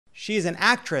She is an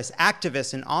actress,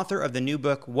 activist, and author of the new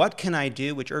book, What Can I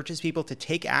Do?, which urges people to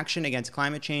take action against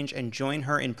climate change and join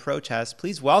her in protest.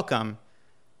 Please welcome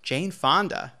Jane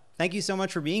Fonda. Thank you so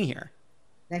much for being here.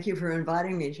 Thank you for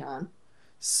inviting me, John.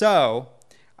 So,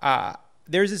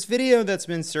 there's this video that's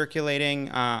been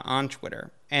circulating on Twitter,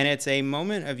 and it's a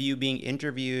moment of you being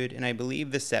interviewed in, I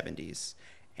believe, the 70s.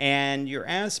 And you're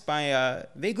asked by a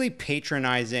vaguely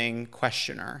patronizing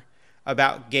questioner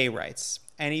about gay rights.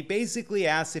 And he basically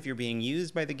asks if you're being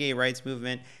used by the gay rights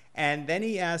movement. And then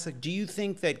he asks, like, do you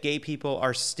think that gay people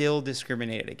are still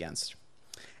discriminated against?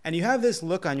 And you have this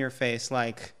look on your face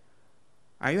like,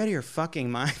 are you out of your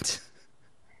fucking mind?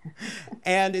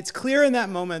 And it's clear in that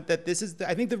moment that this is,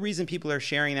 I think the reason people are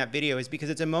sharing that video is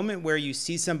because it's a moment where you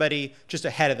see somebody just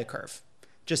ahead of the curve.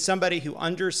 Just somebody who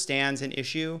understands an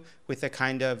issue with a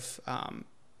kind of,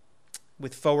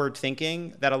 with forward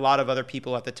thinking that a lot of other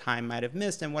people at the time might have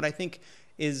missed. And what I think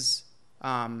is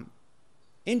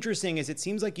interesting is it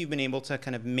seems like you've been able to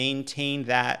kind of maintain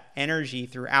that energy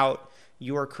throughout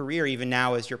your career, even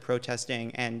now as you're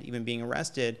protesting and even being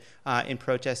arrested in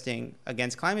protesting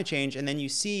against climate change. And then you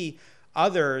see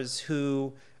others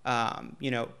who,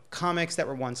 comics that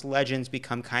were once legends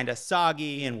become kind of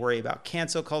soggy and worry about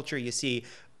cancel culture. You see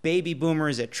baby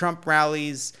boomers at Trump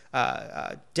rallies,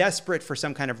 desperate for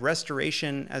some kind of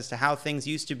restoration as to how things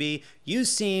used to be. You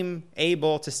seem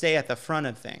able to stay at the front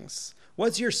of things.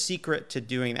 What's your secret to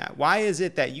doing that? Why is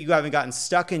it that you haven't gotten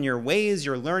stuck in your ways?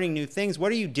 You're learning new things.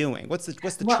 What are you doing? What's the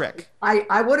trick?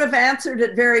 I would have answered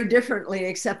it very differently,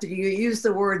 except that you used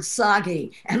the word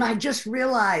soggy. And I just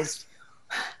realized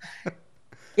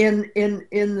in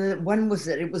the, when was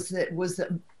it? It was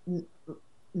the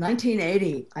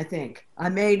 1980, I think.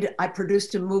 I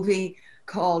produced a movie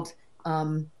called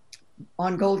On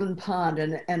Golden Pond,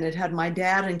 and it had my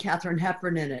dad and Katharine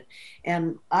Hepburn in it.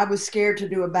 And I was scared to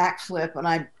do a backflip, and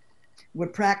I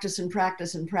would practice and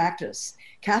practice and practice.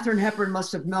 Katharine Hepburn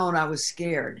must have known I was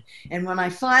scared. And when I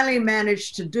finally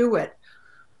managed to do it,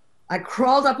 I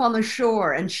crawled up on the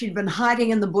shore, and she'd been hiding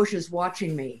in the bushes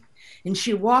watching me. And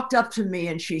she walked up to me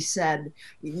and she said,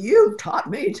 "You taught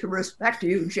me to respect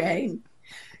you, Jane.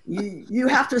 You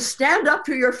have to stand up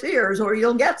to your fears or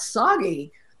you'll get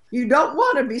soggy. You don't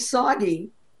want to be soggy."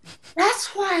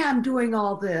 That's why I'm doing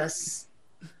all this.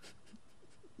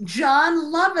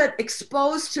 Jon Lovett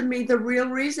exposed to me the real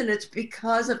reason. It's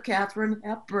because of Katharine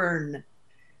Hepburn.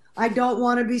 I don't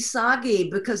want to be soggy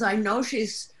because I know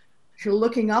she's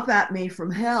looking up at me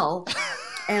from hell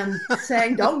and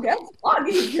saying, "Don't get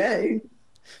soggy, Jane."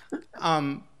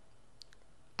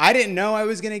 I didn't know I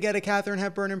was going to get a Katharine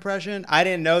Hepburn impression. I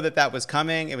didn't know that was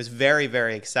coming. It was very,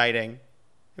 very exciting.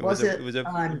 It was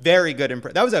a very good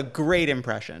impression. That was a great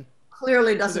impression.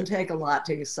 Clearly doesn't take a lot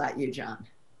to excite you, John.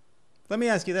 Let me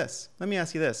ask you this.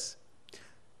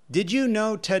 Did you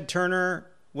know Ted Turner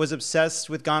was obsessed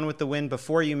with Gone with the Wind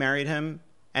before you married him?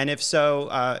 And if so,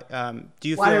 do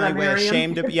you feel any way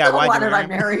ashamed of? Yeah, why did I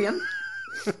marry him?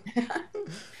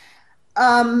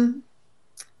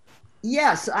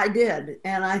 Yes, I did.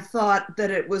 And I thought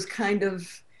that it was kind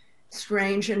of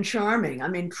strange and charming. I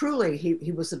mean, truly,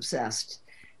 he was obsessed.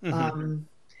 Mm-hmm.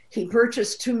 He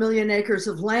purchased 2 million acres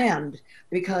of land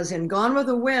because in Gone with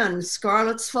the Wind,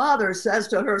 Scarlett's father says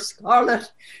to her,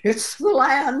 "Scarlett, it's the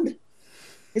land.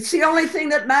 It's the only thing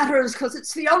that matters because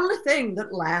it's the only thing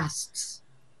that lasts."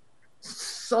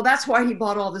 So that's why he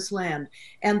bought all this land.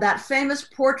 And that famous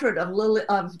portrait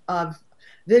of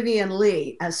Vivian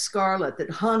Leigh as Scarlett that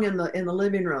hung in the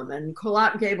living room, and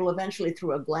Clark Gable eventually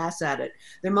threw a glass at it.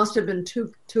 There must have been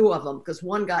two of them because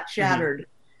one got shattered. Mm-hmm.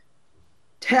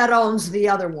 Ted owns the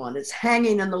other one. It's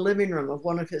hanging in the living room of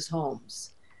one of his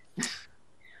homes.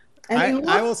 And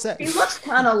I will say he looks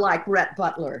kind of like Rhett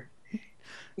Butler.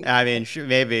 I mean,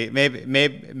 maybe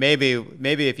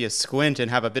if you squint and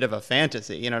have a bit of a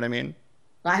fantasy, you know what I mean?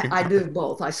 I do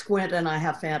both. I squint and I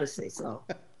have fantasy. So.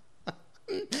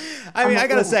 I mean, I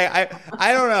gotta say,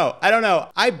 I don't know.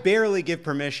 I barely give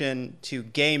permission to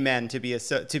gay men to be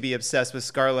obsessed with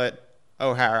Scarlett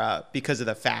O'Hara because of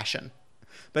the fashion.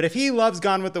 But if he loves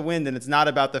Gone with the Wind and it's not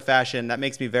about the fashion, that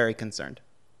makes me very concerned.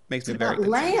 It's about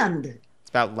land. It's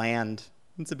about land.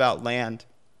 It's about land.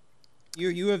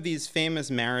 You have these famous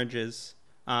marriages,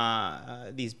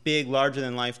 these big,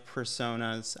 larger-than-life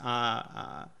personas.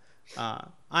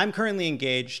 I'm currently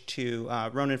engaged to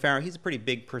Ronan Farrow. He's a pretty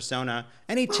big persona.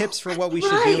 Any tips for what we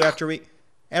should do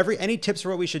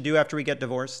after we get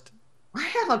divorced? I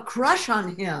have a crush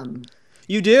on him.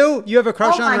 You do? You have a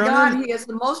crush on Ronan? Oh my God, he is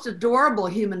the most adorable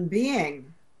human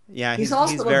being. Yeah, he's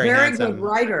also a very good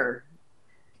writer.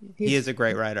 He is a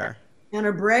great writer. And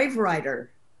a brave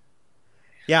writer.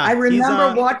 I Yeah, he's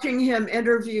remember watching him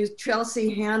interview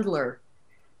Chelsea Handler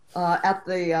at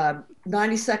the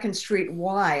 92nd Street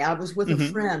Y. I was with a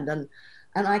mhm. friend,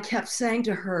 and I kept saying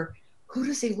to her, "Who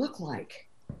does he look like?"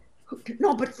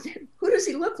 No, but who does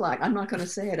he look like? I'm not going to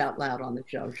say it out loud on the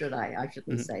show, should I? I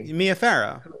shouldn't say. Mia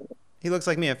Farrow. He looks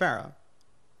like Mia Farrow.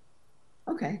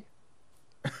 Okay.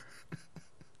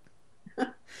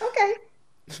 Okay.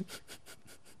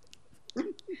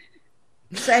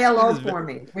 Say hello for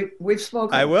me. We've I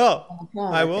spoken will. on the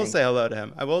phone, I I will think. say hello to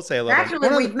him. I will say hello to him. Actually,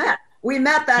 One of we've met. We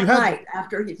met you that have night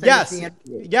after he finished the yes,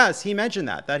 interview. yes. He mentioned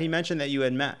that. That he mentioned that you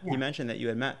had met. He Yeah. mentioned that you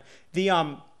had met. The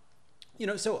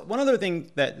So one other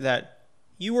thing that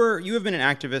you have been an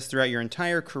activist throughout your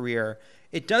entire career.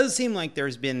 It does seem like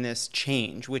there's been this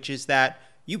change, which is that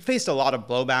you faced a lot of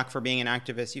blowback for being an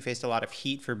activist. You faced a lot of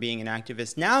heat for being an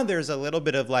activist. Now there's a little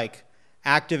bit of like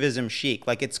activism chic.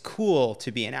 Like it's cool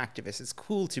to be an activist. It's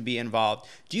cool to be involved.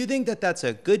 Do you think that that's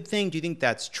a good thing? Do you think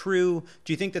that's true?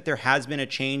 Do you think that there has been a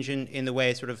change in the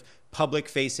way sort of public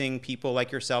facing people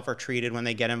like yourself are treated when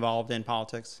they get involved in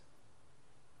politics?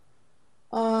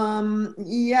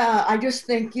 Yeah, I just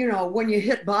think, when you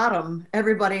hit bottom,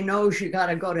 everybody knows you got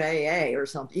to go to AA or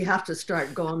something. You have to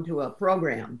start going to a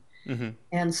program. Mm-hmm.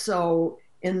 And so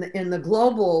in the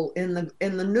global, in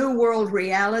the new world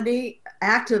reality,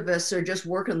 activists are just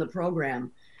working the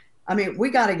program. I mean, we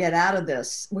got to get out of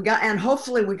this. And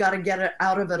hopefully we got to get it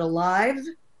out of it alive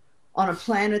on a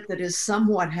planet that is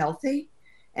somewhat healthy.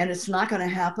 And it's not going to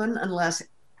happen unless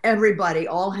everybody,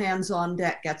 all hands on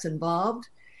deck, gets involved.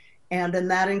 And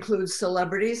that includes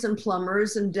celebrities and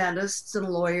plumbers and dentists and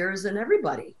lawyers, and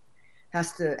everybody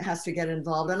has to get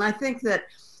involved. And I think that,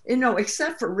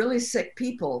 except for really sick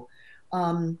people,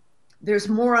 there's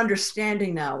more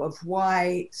understanding now of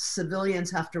why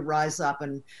civilians have to rise up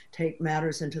and take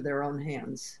matters into their own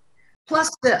hands.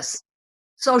 Plus this,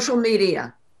 social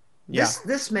media. Yeah.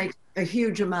 This makes a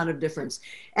huge amount of difference.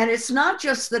 And it's not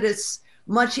just that it's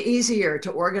much easier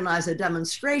to organize a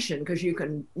demonstration because you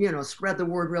can, spread the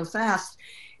word real fast.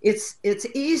 It's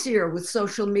easier with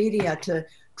social media to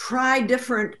try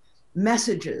different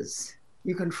messages.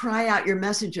 You can try out your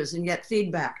messages and get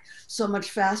feedback so much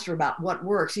faster about what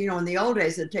works. In the old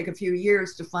days, it'd take a few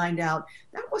years to find out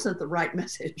that wasn't the right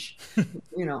message,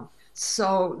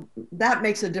 So that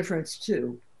makes a difference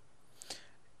too.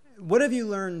 What have you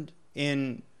learned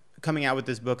in coming out with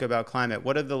this book about climate?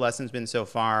 What have the lessons been so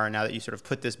far now that you sort of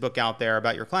put this book out there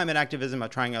about your climate activism,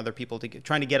 about trying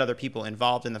to get other people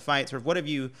involved in the fight? Sort of what have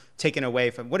you taken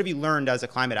away from, what have you learned as a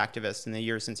climate activist in the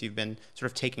years since you've been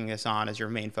sort of taking this on as your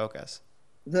main focus?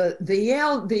 The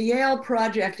Yale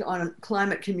Project on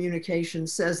Climate Communication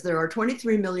says there are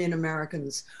 23 million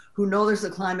Americans who know there's a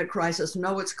climate crisis,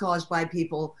 know it's caused by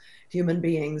people, human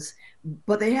beings,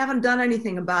 but they haven't done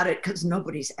anything about it because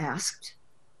nobody's asked.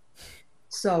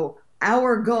 So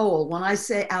our goal, when I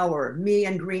say our, me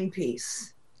and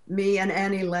Greenpeace, me and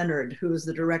Annie Leonard, who is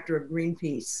the director of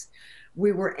Greenpeace,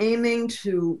 we were aiming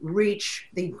to reach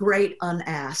the great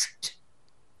unasked,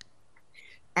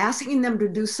 asking them to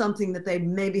do something that they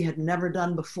maybe had never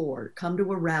done before, come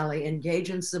to a rally, engage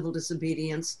in civil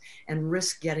disobedience, and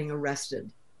risk getting arrested.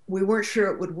 We weren't sure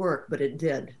it would work, but it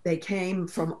did. They came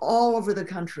from all over the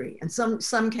country, and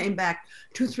some came back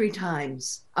 2-3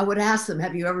 times. I would ask them,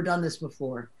 have you ever done this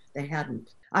before? They hadn't.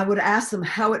 I would ask them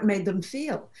how it made them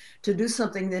feel to do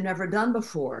something they'd never done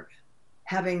before,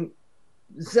 having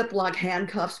Ziploc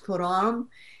handcuffs put on them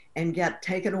and get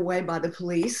taken away by the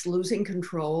police, losing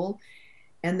control.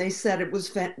 And they said it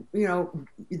was,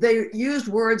 they used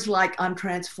words like, I'm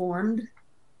transformed.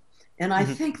 And I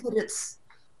think that it's,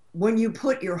 when you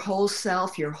put your whole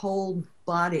self, your whole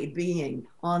body being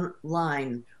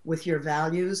online with your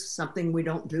values, something we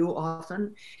don't do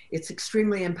often, it's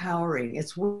extremely empowering.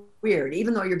 It's weird.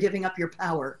 Even though you're giving up your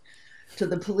power to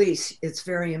the police, it's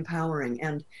very empowering.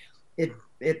 And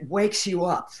it wakes you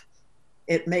up.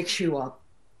 It makes you up.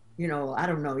 I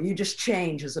don't know, you just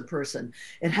change as a person.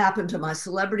 It happened to my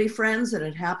celebrity friends, and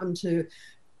it happened to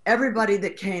everybody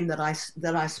that came that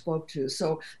I spoke to.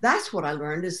 So that's what I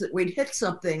learned, is that we'd hit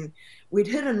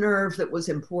a nerve that was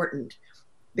important,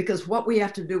 because what we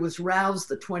have to do is rouse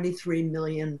the 23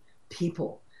 million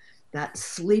people, that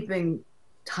sleeping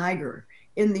tiger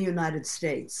in the United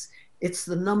States. It's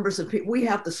the numbers of people. We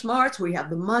have the smarts, we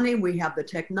have the money, we have the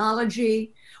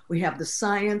technology, we have the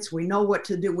science, we know what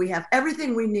to do. We have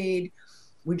everything we need.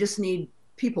 We just need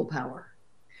people power.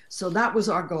 So that was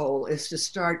our goal, is to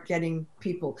start getting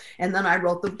people. And then I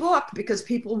wrote the book because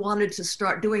people wanted to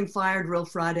start doing Fire Drill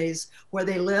Fridays where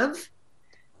they live.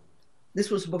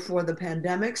 This was before the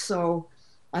pandemic. So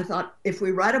I thought, if we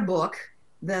write a book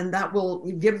then that will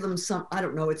give them some, I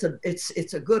don't know,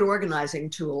 it's a good organizing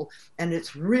tool, and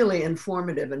it's really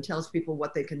informative and tells people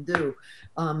what they can do.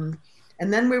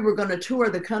 And then we were going to tour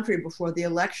the country before the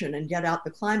election and get out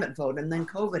the climate vote, and then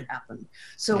COVID happened.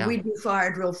 So we do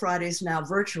Fire Drill Fridays now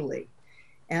virtually.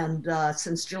 And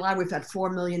since July, we've had 4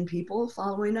 million people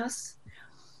following us.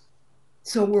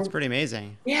 So That's pretty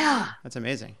amazing. Yeah. That's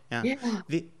amazing. Yeah.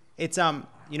 It's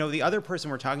you know, the other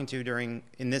person we're talking to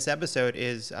in this episode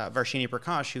is Varshini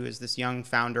Prakash, who is this young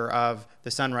founder of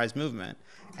the Sunrise Movement.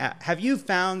 Have you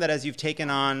found that as you've taken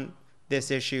on this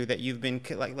issue that you've been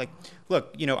like,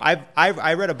 look, you know,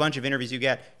 I read a bunch of interviews you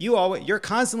get. You're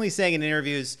constantly saying in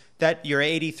interviews that you're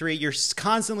 83. You're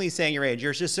constantly saying your age.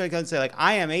 You're just going to say like,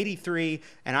 I am 83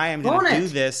 and I am going to do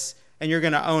this, and you're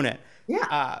going to own it.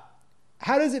 Yeah.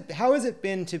 How has it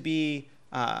been to be,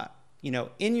 you know,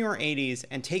 in your 80s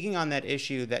and taking on that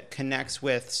issue that connects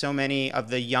with so many of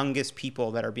the youngest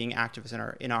people that are being activists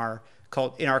in our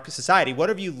society? What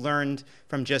have you learned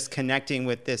from just connecting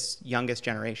with this youngest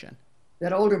generation?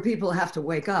 That older people have to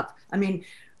wake up. I mean,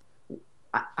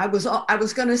 I was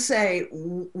going to say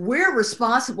we're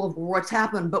responsible for what's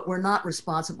happened, but we're not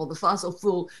responsible. The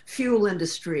fossil fuel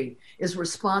industry is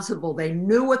responsible. They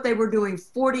knew what they were doing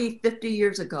 40, 50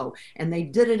 years ago, and they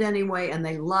did it anyway, and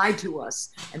they lied to us,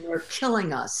 and they're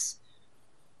killing us.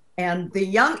 And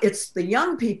it's the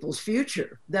young people's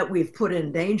future that we've put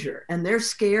in danger, and they're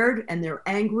scared, and they're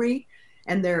angry,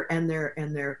 and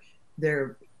they're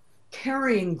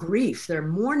carrying grief. They're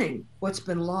mourning what's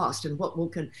been lost and what will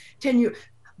continue.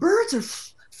 Birds are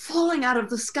falling out of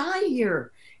the sky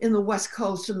here in the West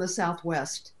Coast and the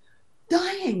Southwest,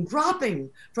 dying, dropping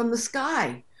from the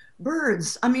sky.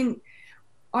 Birds. I mean,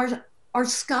 our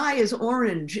sky is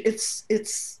orange.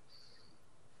 It's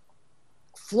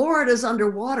Florida's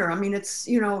underwater. I mean, it's,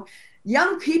 you know,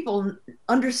 young people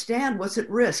understand what's at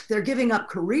risk. They're giving up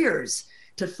careers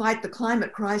to fight the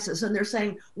climate crisis, and they're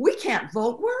saying, we can't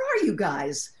vote. Where are you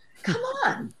guys? Come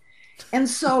on. And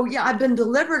so, yeah, I've been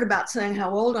deliberate about saying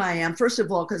how old I am. First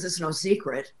of all, because it's no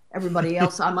secret. Everybody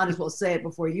else, I might as well say it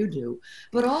before you do.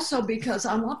 But also because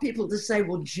I want people to say,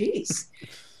 well, geez,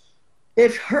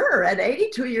 if her at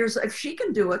 82 years, if she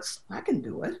can do it, I can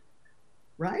do it.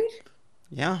 Right?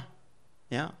 Yeah.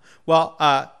 Yeah. Well,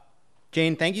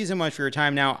 Jane, thank you so much for your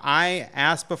time. Now, I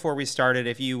asked before we started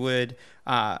if you would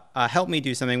help me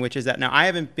do something, which is that now I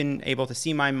haven't been able to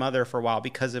see my mother for a while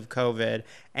because of COVID,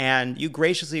 and you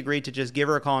graciously agreed to just give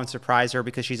her a call and surprise her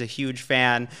because she's a huge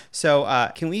fan.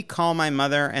 So can we call my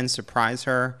mother and surprise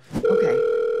her? Okay.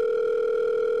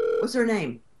 What's her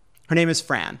name? Her name is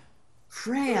Fran.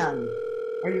 Fran.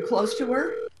 Are you close to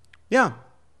her? Yeah.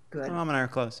 Good. My mom and I are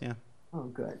close, yeah. Oh,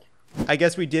 good. I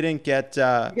guess we didn't get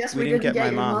we didn't get my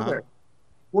mom. Huh?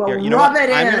 Well, Here, rub it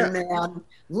in, man.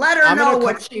 Let her know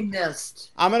what she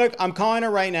missed. I'm calling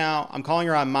her right now. I'm calling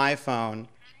her on my phone.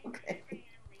 Okay.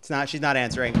 She's not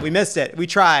answering. We missed it. We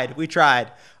tried.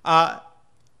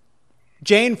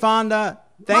 Jane Fonda,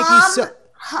 thank you so.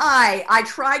 Hi. I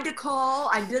tried to call.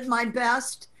 I did my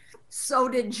best. So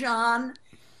did Jon.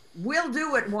 We'll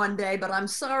do it one day, but I'm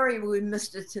sorry we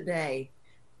missed it today.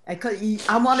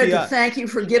 I wanted to thank you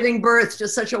for giving birth to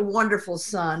such a wonderful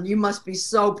son. You must be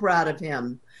so proud of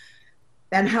him.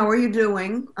 And how are you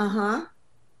doing?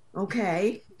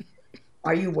 Okay.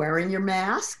 Are you wearing your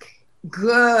mask?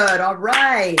 Good. All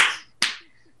right.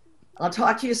 I'll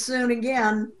talk to you soon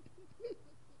again.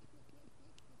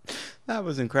 That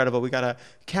was incredible. We got a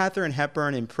Katharine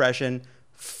Hepburn impression,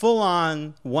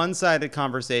 full-on one-sided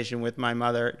conversation with my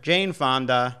mother, Jane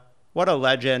Fonda. What a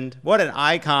legend. What an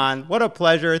icon. What a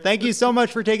pleasure. Thank you so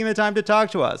much for taking the time to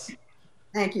talk to us.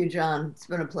 Thank you, Jon. It's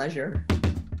been a pleasure.